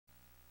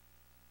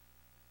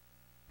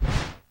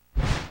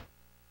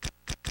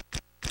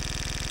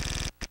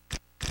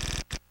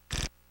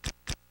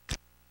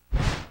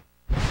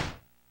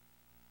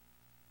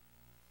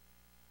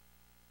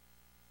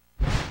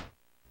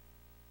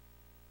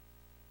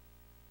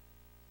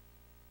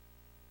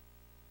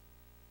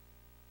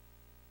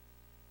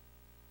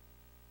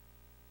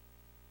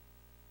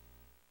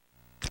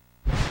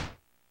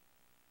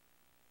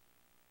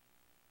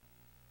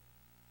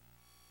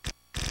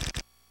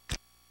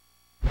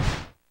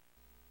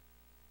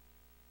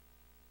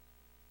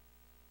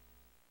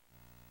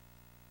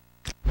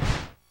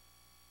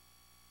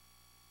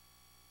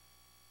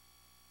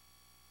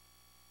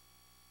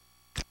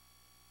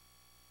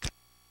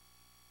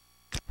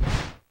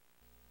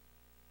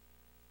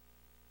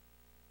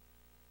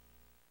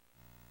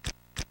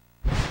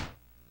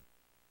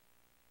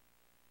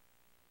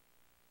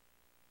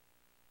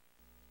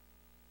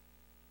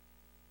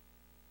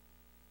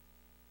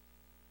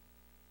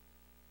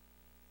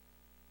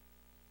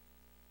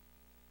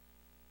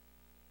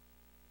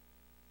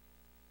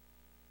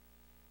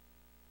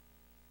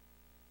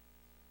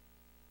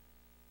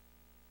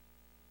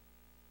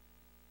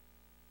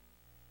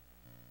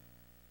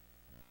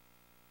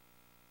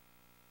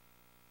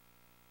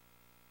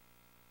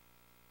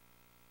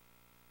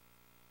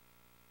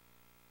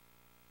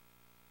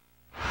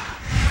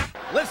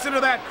Listen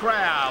to that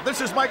crowd. This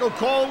is Michael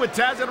Cole with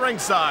Taz at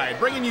ringside,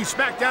 bringing you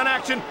Smackdown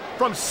action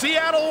from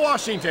Seattle,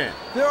 Washington.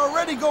 They're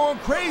already going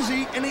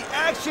crazy, and the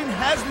action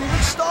hasn't even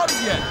started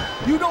yet.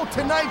 You know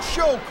tonight's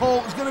show,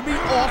 Cole, is going to be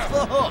off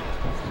the hook.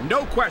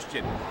 No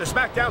question. The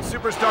Smackdown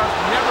superstars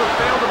never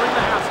fail to bring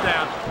the house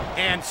down,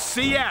 and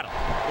Seattle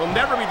will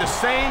never be the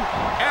same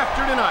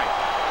after tonight.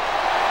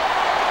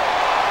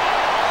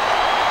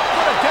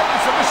 What a deadly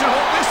submission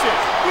hold this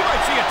is. We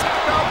might see a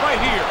tap out right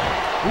here.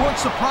 It won't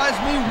surprise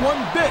me one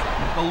bit.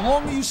 The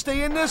longer you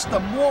stay in this, the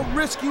more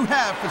risk you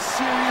have for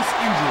serious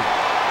injury.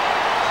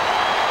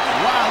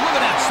 Wow, look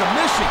at that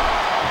submission.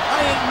 I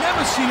ain't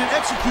never seen it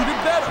executed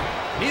better.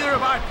 Neither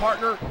have I,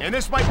 partner, and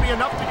this might be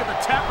enough to get the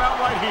tap out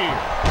right here.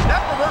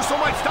 That reversal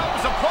might stop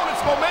his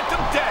opponent's momentum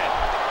dead.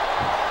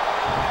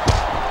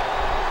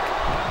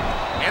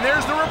 And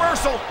there's the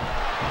reversal.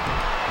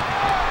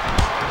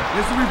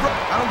 There's the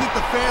reversal. I don't think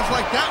the fans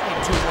like that one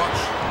too much.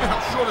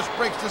 I'm sure this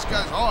breaks this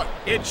guy's heart.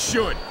 It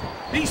should.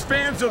 These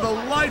fans are the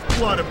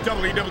lifeblood of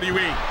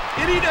WWE,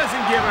 and he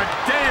doesn't give a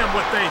damn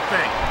what they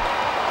think.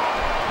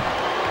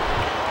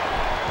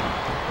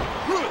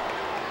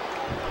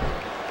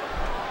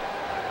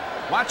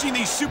 Watching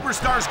these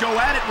superstars go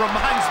at it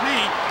reminds me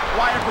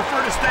why I prefer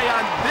to stay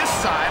on this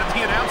side of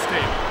the announce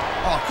table.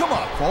 Oh, come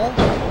on, Cole.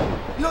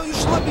 You know, you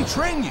should let me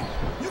train you.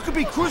 You could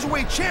be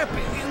Cruiserweight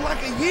champion in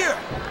like a year.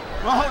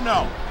 Oh,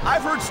 no.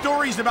 I've heard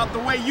stories about the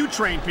way you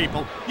train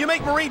people. You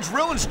make Marine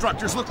drill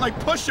instructors look like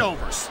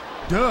pushovers.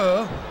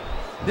 Duh.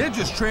 They're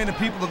just training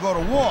people to go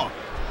to war.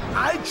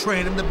 I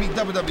train them to be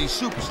WWE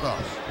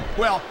superstars.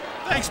 Well,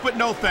 thanks but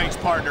no thanks,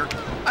 partner.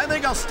 I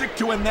think I'll stick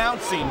to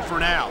announcing for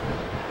now.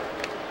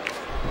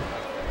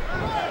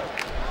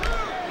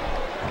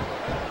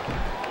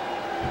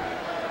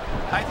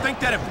 I think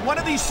that if one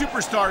of these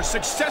superstars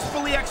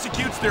successfully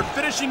executes their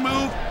finishing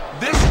move,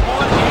 this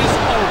one is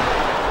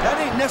over. That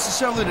ain't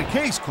necessarily the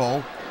case,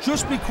 Cole.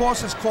 Just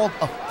because it's called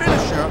a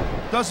finisher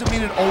doesn't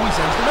mean it always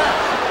ends the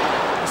match.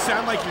 You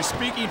sound like you're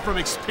speaking from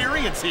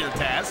experience here,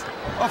 Taz.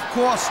 Of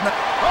course not.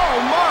 Oh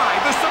my,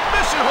 the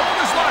submission hold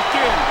is locked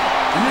in.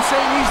 And this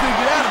ain't easy to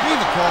get out of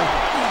either, Cole.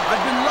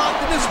 I've been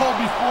locked in this hold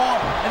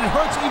before, and it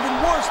hurts even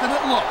worse than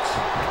it looks.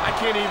 I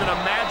can't even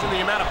imagine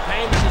the amount of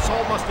pain that this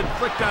hold must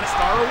inflict on a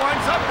star who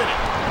winds up in it.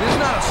 There's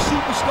not a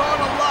superstar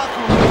in the locker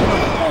room who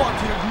can afford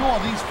to ignore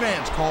these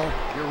fans, Cole.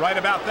 You're right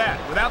about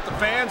that. Without the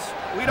fans,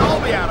 we'd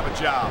all be out of a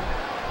job.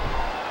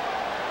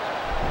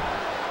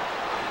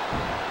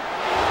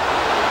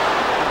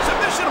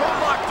 Submission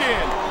hold locked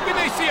in. We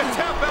may see a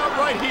tap out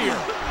right here.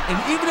 And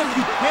even if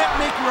you can't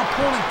make your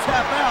opponent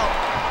tap out,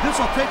 this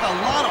will take a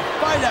lot of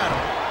fight out of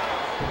him.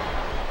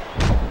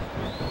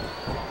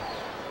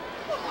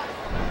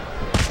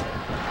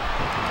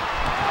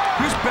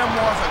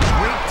 Benoit's a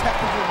great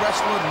technical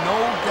wrestler, no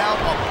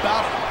doubt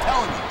about it, I'm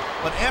telling you.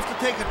 But after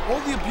taking all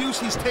the abuse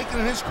he's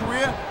taken in his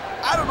career,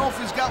 I don't know if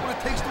he's got what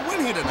it takes to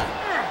win here tonight.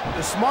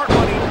 The smart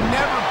money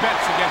never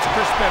bets against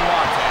Chris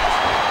Benoit, Taz.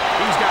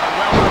 He's got a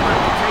well-known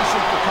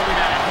reputation for coming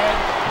out ahead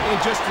in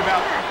just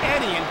about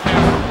any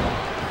encounter.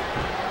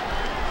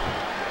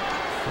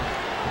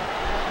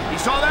 He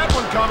saw that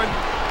one coming.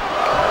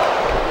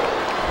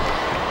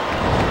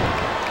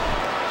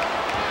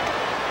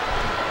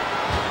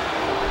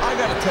 I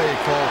gotta tell you,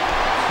 Cole,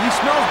 he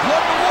smells blood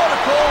in the water,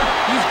 Cole.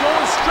 He's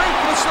going straight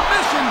for the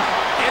submission.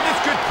 And this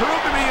could prove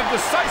to be a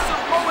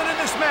decisive moment in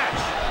this match.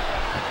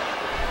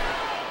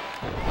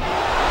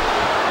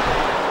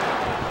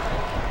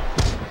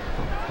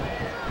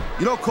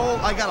 You know, Cole,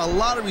 I got a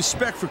lot of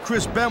respect for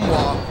Chris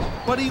Benoit,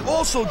 but he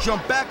also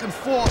jumped back and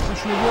forth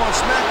between Raw and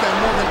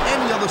SmackDown more than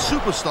any other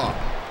superstar.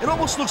 It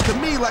almost looks to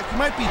me like he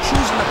might be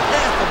choosing the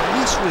path of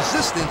least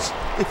resistance,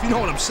 if you know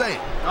what I'm saying.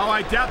 Oh,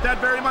 I doubt that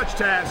very much,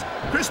 Taz.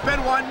 Chris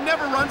Benoit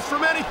never runs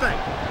from anything.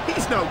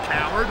 He's no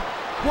coward.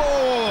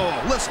 Whoa,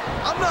 listen,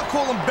 I'm not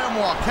calling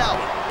Benoit a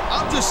coward.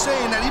 I'm just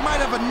saying that he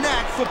might have a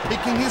knack for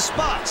picking his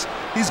spots.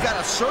 He's got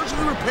a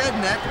surgically repaired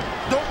neck,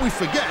 don't we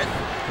forget.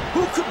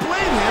 Who could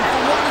blame him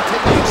for wanting to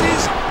take things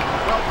easy?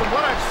 Well, from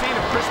what I've seen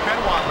of Chris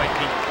Benoit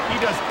lately,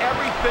 he does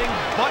everything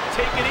but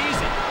take it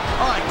easy.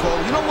 All right, Cole,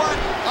 you know what?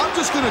 I'm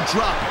just gonna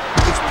drop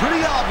it. It's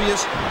pretty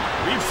obvious.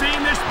 We've seen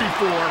this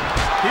before.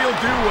 He'll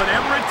do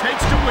whatever it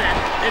takes to win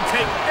and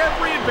take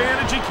every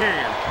advantage he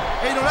can.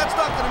 Hey, no, that's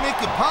not gonna make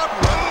you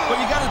popular,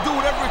 but you gotta do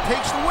whatever it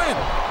takes to win.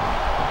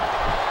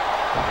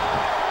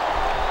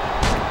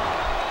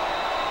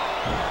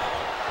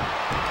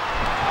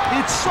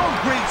 It's so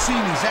great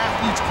seeing these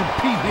athletes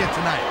compete here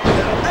tonight.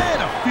 I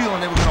had a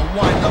feeling they were gonna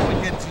wind up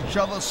against each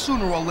other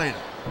sooner or later.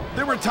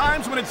 There were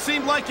times when it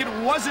seemed like it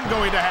wasn't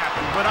going to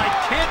happen, but I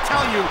can't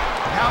tell you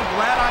how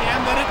glad I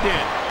am that it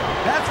did.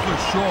 That's for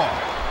sure.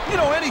 You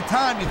know,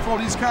 anytime you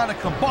throw these kind of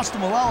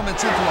combustible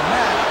elements into a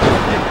match,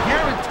 you're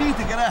guaranteed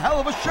to get a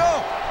hell of a show.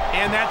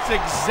 And that's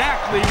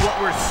exactly what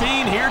we're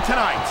seeing here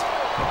tonight.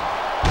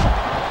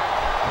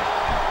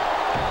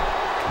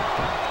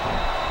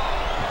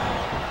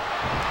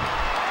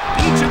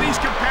 Each of these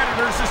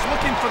competitors is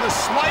looking for the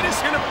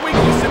slightest hint of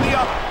weakness in the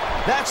other.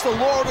 That's the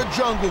law of the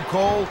jungle,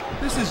 Cole.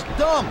 This is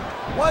dumb.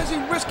 Why is he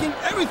risking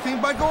everything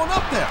by going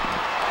up there?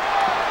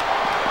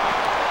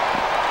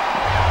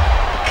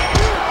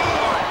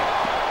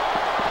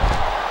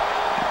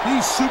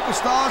 These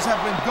superstars have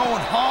been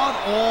going hard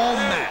all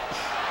match.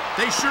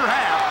 They sure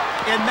have.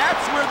 And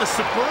that's where the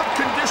superb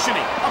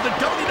conditioning of the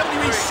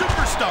WWE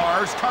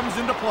superstars comes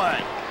into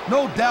play.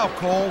 No doubt,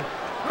 Cole.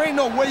 There ain't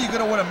no way you're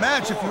going to win a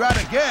match if you're out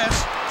of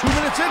gas 2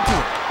 minutes into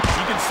it.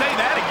 You can say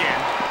that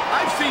again.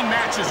 I've seen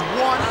matches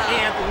won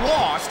and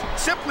lost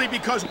simply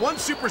because one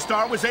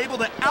superstar was able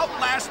to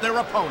outlast their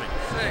opponent.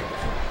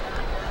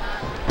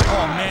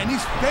 Oh, man,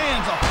 these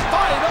fans are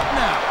fired up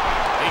now.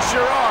 They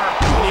sure are.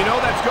 And you know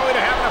that's going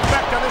to have an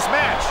effect on this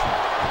match.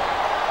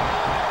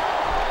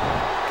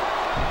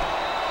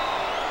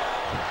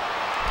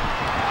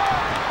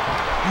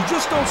 You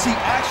just don't see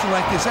action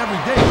like this every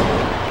day.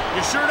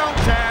 You sure don't,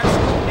 Taz.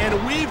 And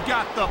we've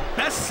got the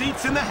best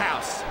seats in the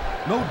house.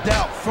 No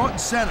doubt, front and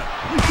center.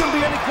 We couldn't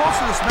be any closer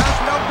to this match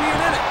without being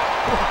in it.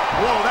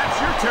 Whoa, that's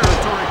your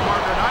territory,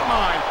 partner, not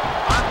mine.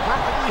 I'm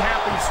perfectly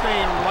happy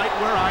staying right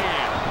where I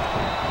am.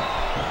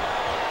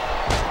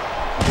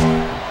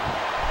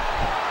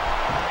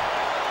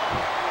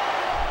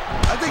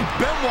 I think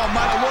Benoit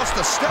might have lost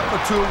a step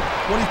or two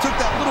when he took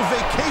that little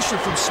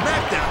vacation from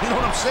Smackdown. You know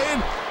what I'm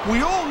saying?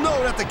 We all know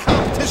that the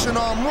competition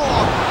on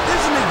Raw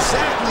isn't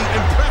exactly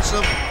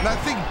impressive, and I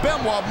think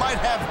Benoit might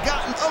have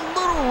gotten a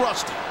little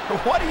rusty.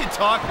 What are you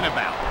talking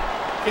about?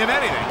 If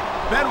anything,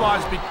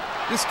 Benoit's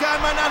This guy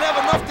might not have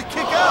enough to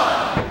kick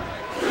out.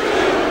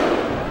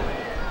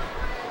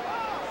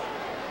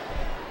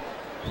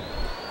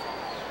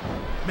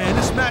 Man,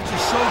 this match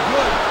is so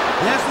good.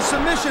 He has the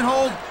submission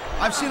hold.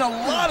 I've seen a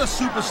lot of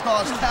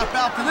superstars tap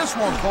out to this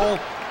one, Cole.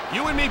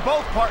 You and me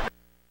both, partner.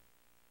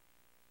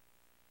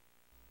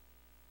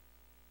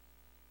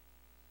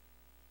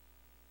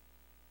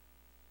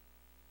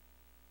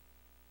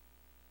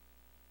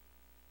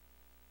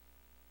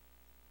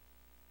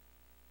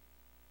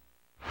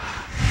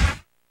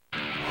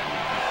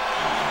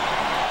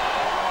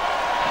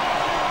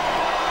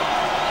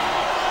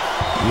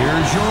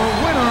 Here's your